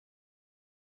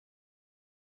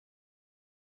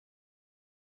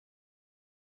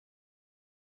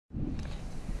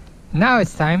Now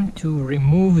it's time to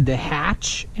remove the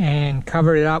hatch and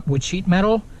cover it up with sheet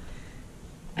metal,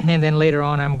 and then later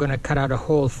on I'm gonna cut out a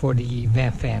hole for the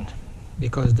vent fan,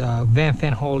 because the vent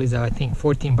fan hole is I think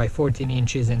 14 by 14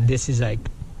 inches and this is like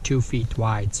 2 feet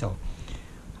wide, so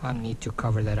I need to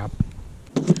cover that up.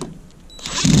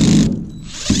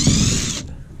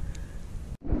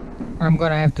 I'm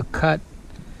gonna have to cut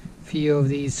a few of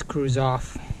these screws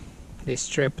off. They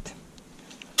stripped.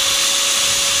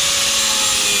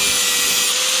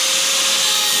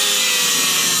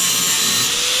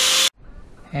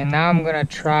 And now I'm gonna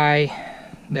try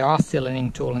the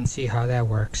oscillating tool and see how that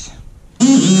works.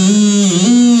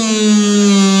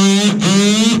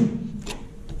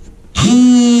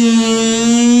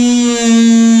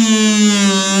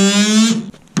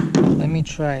 Let me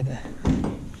try the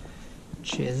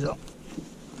chisel.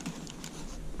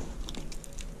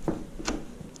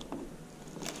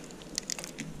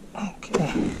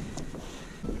 Okay.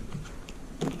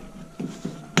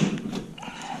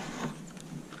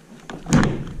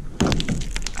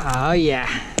 Oh yeah.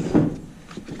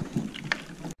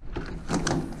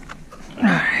 All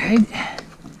right.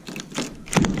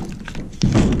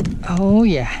 Oh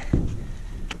yeah.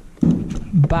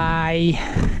 Bye.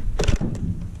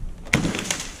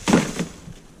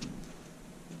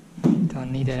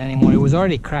 Don't need it anymore. It was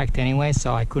already cracked anyway,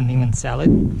 so I couldn't even sell it.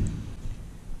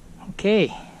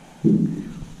 Okay.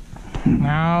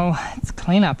 Now it's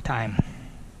cleanup time.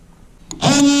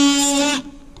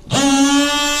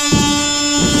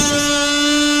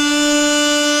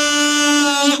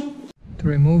 To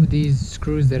remove these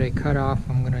screws that I cut off,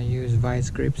 I'm gonna use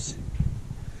vice grips.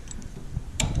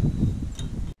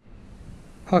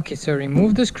 Okay, so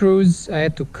remove the screws. I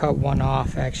had to cut one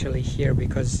off actually here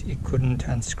because it couldn't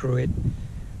unscrew it.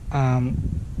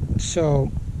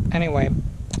 So anyway,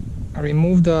 I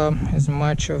removed as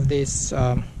much of this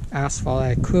asphalt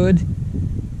I could,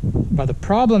 but the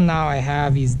problem now I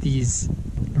have is these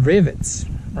rivets,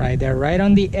 right? They're right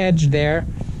on the edge there,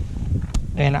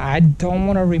 and I don't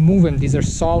want to remove them. These are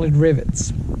solid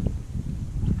rivets.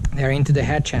 They're into the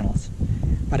head channels,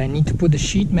 but I need to put the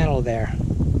sheet metal there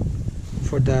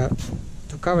to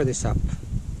cover this up.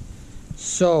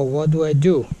 So what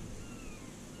do?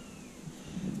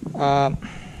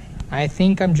 I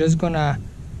think I'm just gonna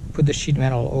put the sheet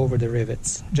metal over the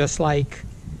rivets, just like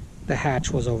the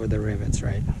hatch was over the rivets,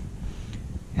 right?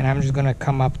 And I'm just gonna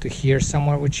come up to here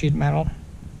somewhere with sheet metal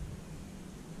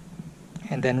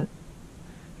and then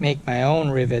make my own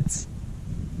rivets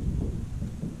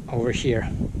over here,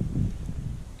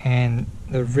 and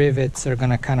the rivets are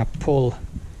gonna kind of pull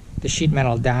the sheet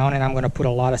metal down, and I'm gonna put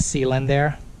a lot of sealant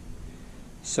there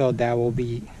so that will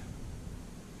be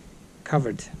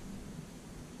covered.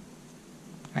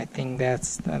 I think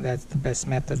that's the best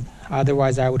method.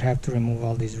 Otherwise I would have to remove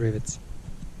all these rivets,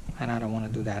 and I don't want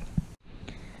to do that.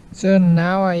 So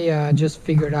now I just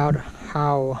figured out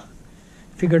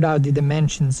the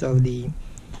dimensions of the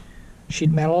sheet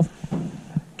metal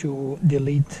to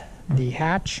delete the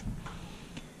hatch.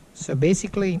 So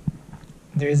basically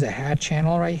there is a head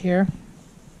channel right here.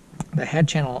 The head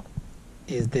channel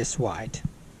is this wide,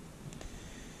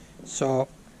 so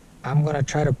I'm gonna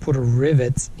try to put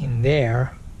rivets in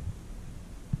there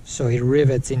so it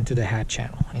rivets into the head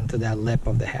channel, into that lip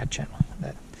of the head channel.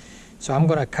 So I'm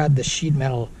gonna cut the sheet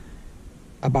metal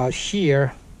about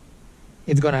here.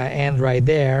 It's gonna end right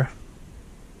there,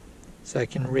 so I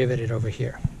can rivet it over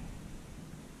here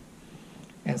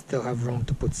and still have room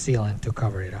to put sealant to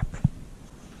cover it up.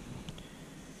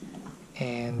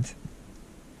 And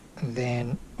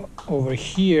then over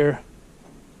here,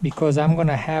 because I'm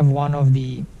gonna have one of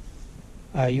the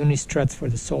uni struts for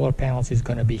the solar panels is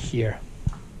gonna be here,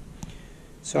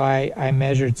 so I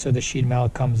measured so the sheet metal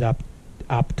comes up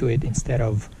to it instead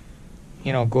of,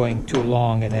 you know, going too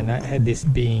long and then I had this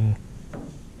being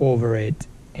over it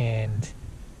and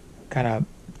kind of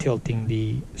tilting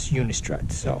the uni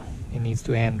strut, so it needs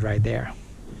to end right there.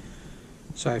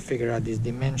 So I figured out these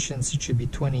dimensions. It should be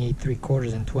 28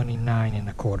 3/4 and 29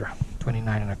 1/4.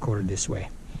 29 1/4 this way,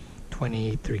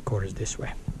 28 3/4 this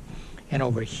way. And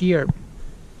over here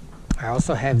I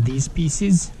also have these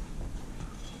pieces,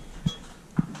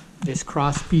 this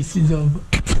cross pieces of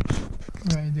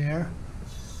right there,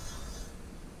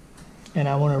 and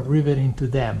I want to rivet into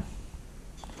them.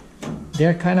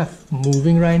 They're kind of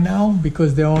moving right now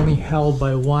because they're only held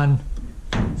by one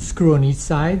screw on each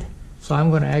side. So I'm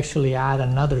going to actually add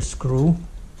another screw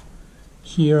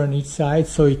here on each side,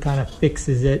 so it kind of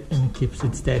fixes it and keeps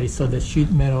it steady, so the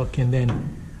sheet metal can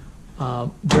then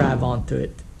grab onto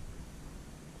it.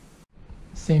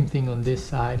 Same thing on this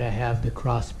side. I have the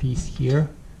cross piece here,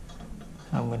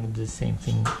 I'm going to do the same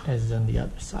thing as on the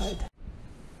other side.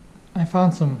 I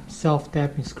found some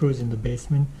self-tapping screws in the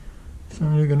basement, so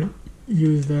I'm going to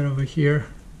use that over here.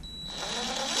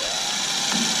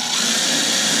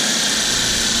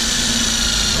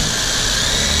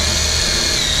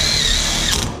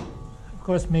 Of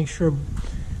course, making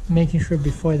sure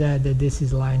before that this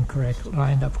is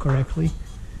lined up correctly.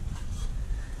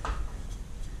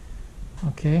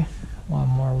 Okay, one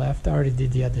more left. I already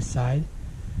did the other side.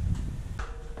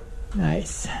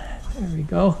 Nice. There we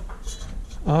go.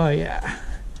 Oh yeah,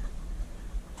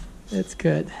 that's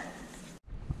good.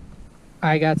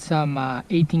 I got some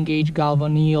 18 gauge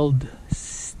galvanized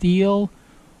steel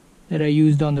that I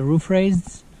used on the roof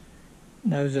rails.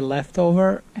 That was a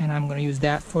leftover, and I'm going to use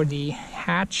that for the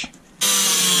hatch.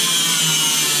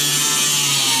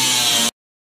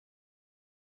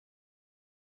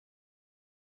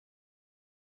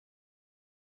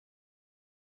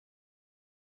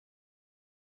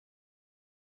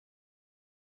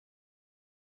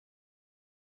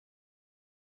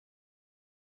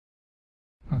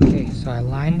 Okay, so I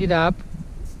lined it up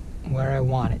where I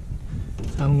want it.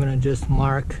 So I'm gonna just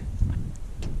mark.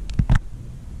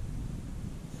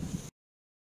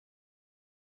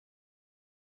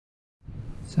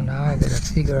 So now I gotta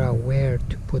figure out where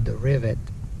to put the rivet.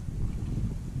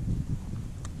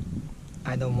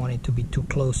 I don't want it to be too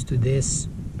close to this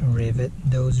rivet,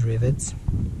 those rivets.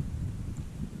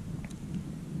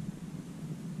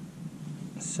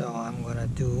 So I'm gonna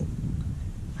do,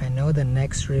 I know the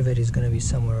next rivet is gonna be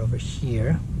somewhere over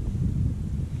here.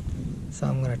 So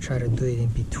I'm gonna try to do it in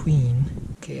between.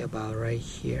 Okay, about right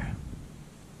here.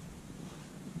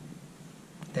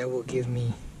 That will give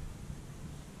me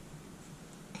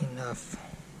enough.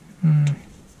 Let's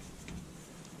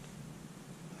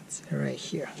say right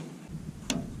here.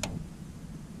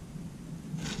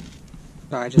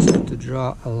 So I just have to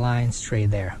draw a line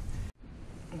straight there.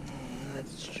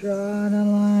 Let's draw the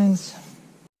lines.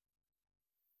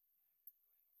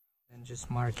 And just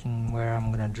marking where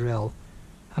I'm gonna drill.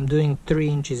 I'm doing 3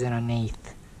 inches and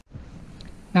 1/8.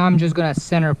 Now I'm just gonna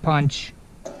center punch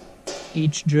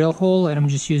each drill hole, and I'm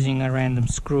just using a random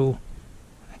screw.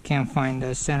 I can't find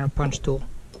a center punch tool,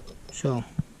 so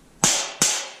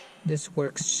this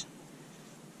works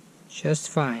just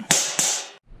fine.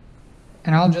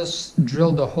 And I'll just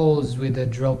drill the holes with a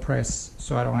drill press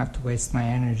so I don't have to waste my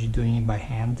energy doing it by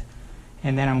hand.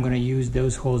 And then I'm gonna use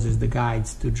those holes as the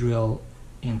guides to drill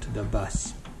into the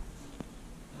bus.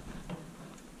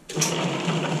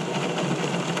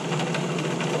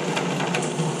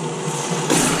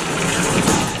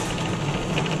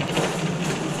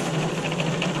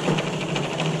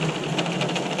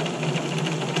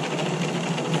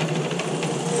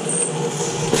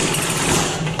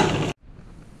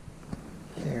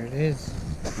 There it is.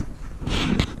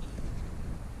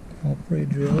 All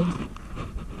pre-drilled.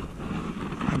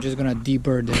 I'm just gonna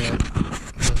deburr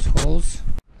those holes.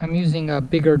 I'm using a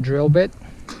bigger drill bit.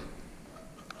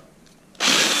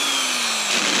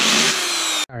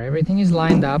 Alright, everything is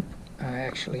lined up. I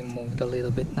actually moved a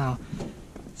little bit now.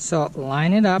 So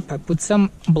line it up. I put some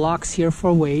blocks here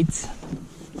for weights.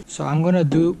 So I'm gonna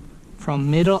do from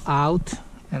middle out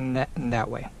and that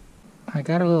way. I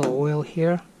got a little oil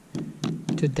here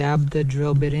to dab the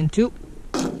drill bit into,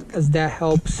 because that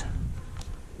helps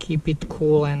keep it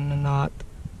cool and not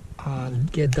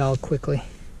get dull quickly.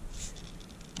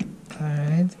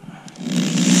 Alright.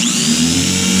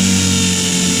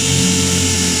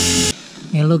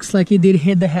 It looks like it did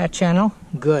hit the head channel.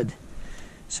 Good.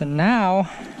 So now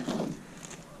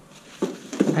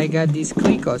I got these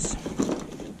Clecos.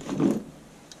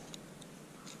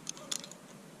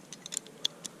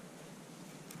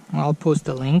 I'll post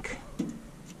the link.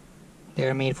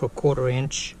 They're made for 1/4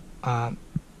 inch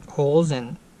holes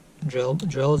and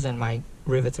drills, and my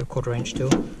rivets are 1/4 inch too.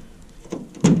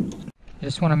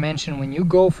 Just want to mention, when you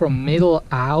go from middle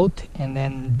out and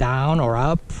then down or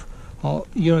up,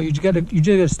 you just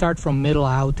gotta start from middle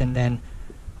out and then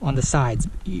on the sides.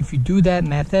 If you do that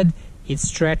method, it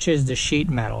stretches the sheet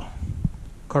metal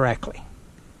correctly,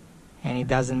 and it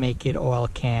doesn't make it oil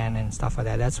can and stuff like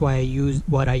that. That's why I used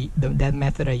that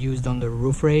method I used on the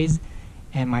roof raise,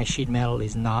 and my sheet metal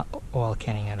is not oil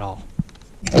canning at all.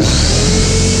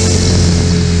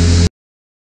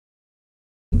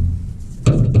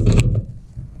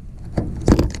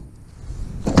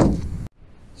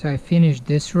 So I finished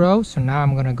this row, so now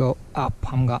I'm gonna go up.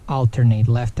 I'm gonna alternate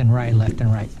left and right, left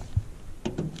and right.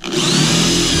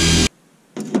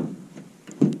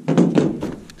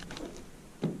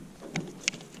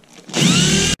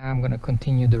 Now I'm gonna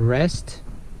continue the rest,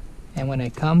 and when I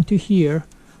come to here,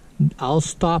 I'll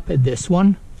stop at this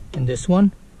one and this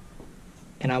one,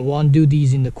 and I won't do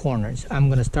these in the corners. I'm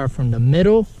gonna start from the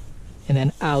middle and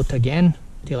then out again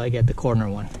till I get the corner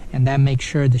one, and that makes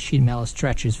sure the sheet metal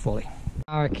stretches fully.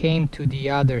 Now I came to the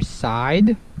other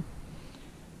side,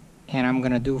 and I'm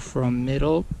gonna do from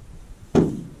middle,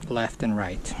 left and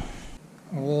right.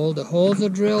 All the holes are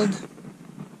drilled.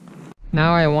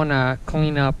 Now I want to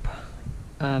clean up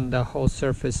the whole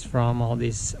surface from all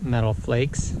these metal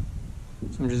flakes.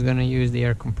 So I'm just going to use the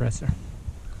air compressor.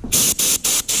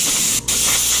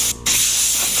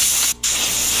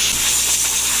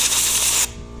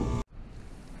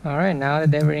 Alright, now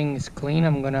that everything is clean,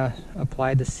 I'm going to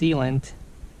apply the sealant.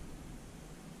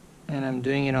 And I'm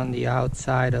doing it on the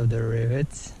outside of the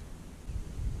rivets.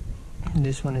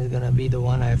 This one is going to be the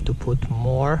one I have to put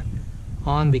more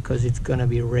on because it's going to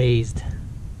be raised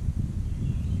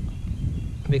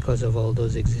because of all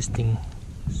those existing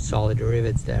solid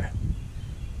rivets there.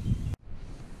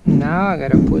 Now I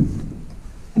gotta put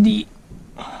the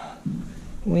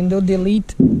window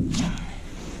delete, and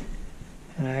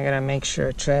I gotta make sure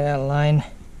I try to line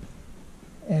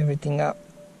everything up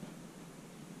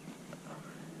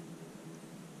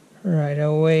right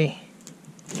away.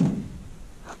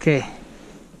 Okay,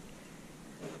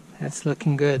 that's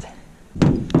looking good.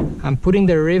 I'm putting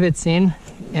the rivets in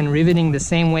and riveting the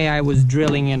same way I was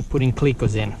drilling and putting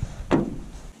Clecos in.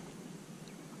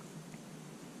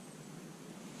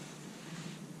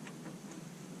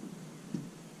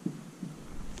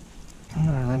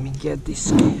 Let me get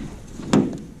this,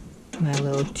 my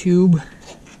little tube.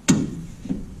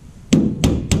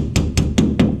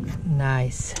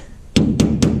 Nice.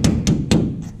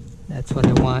 That's what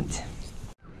I want.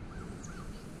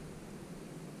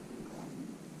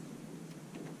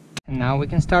 And now we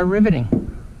can start riveting.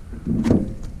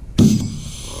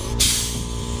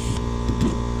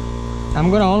 I'm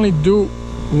gonna only do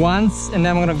once, and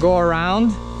then I'm gonna go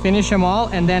around, finish them all,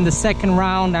 and then the second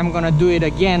round I'm gonna do it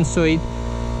again so it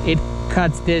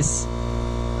cuts this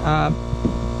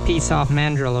piece off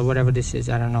mandrel or whatever this is.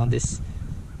 I don't know, this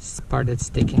part that's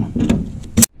sticking.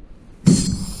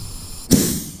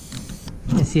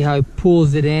 You see how it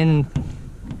pulls it in?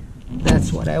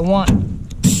 That's what I want.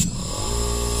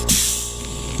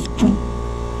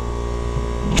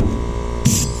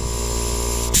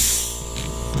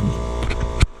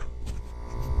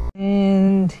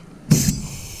 And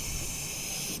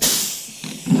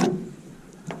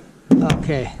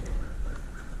okay,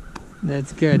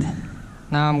 that's good.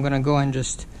 Now I'm gonna go and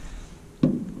just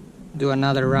do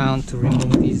another round to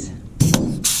remove these.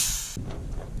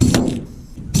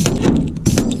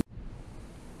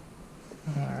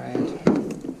 Alright,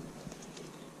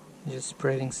 just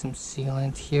spreading some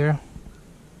sealant here.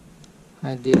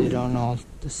 I did it on all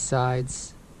the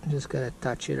sides, just gotta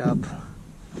touch it up.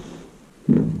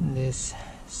 This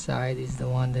side is the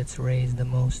one that's raised the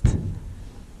most.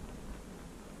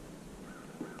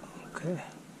 Okay.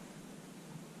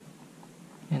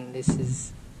 And this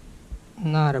is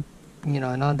not a,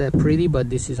 not that pretty, but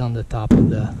this is on the top of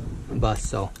the bus,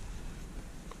 so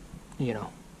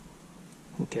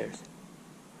who cares?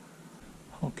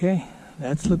 Okay,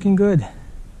 that's looking good.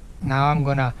 Now I'm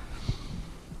gonna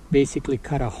basically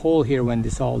cut a hole here when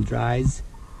this all dries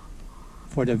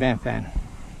for the vent fan.